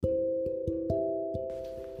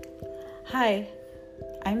Hi,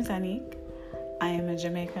 I'm Zanik. I am a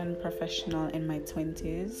Jamaican professional in my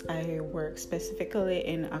 20s. I work specifically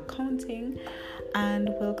in accounting, and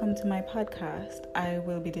welcome to my podcast. I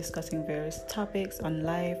will be discussing various topics on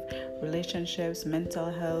life, relationships, mental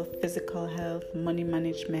health, physical health, money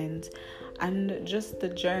management, and just the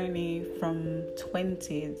journey from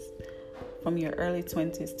your early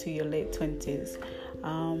 20s to your late 20s.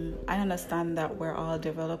 I understand that we're all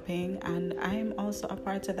developing, and I'm also a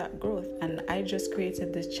part of that growth. And I just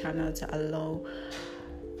created this channel to allow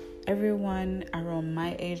everyone around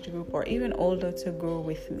my age group or even older to grow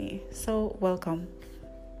with me. So, welcome.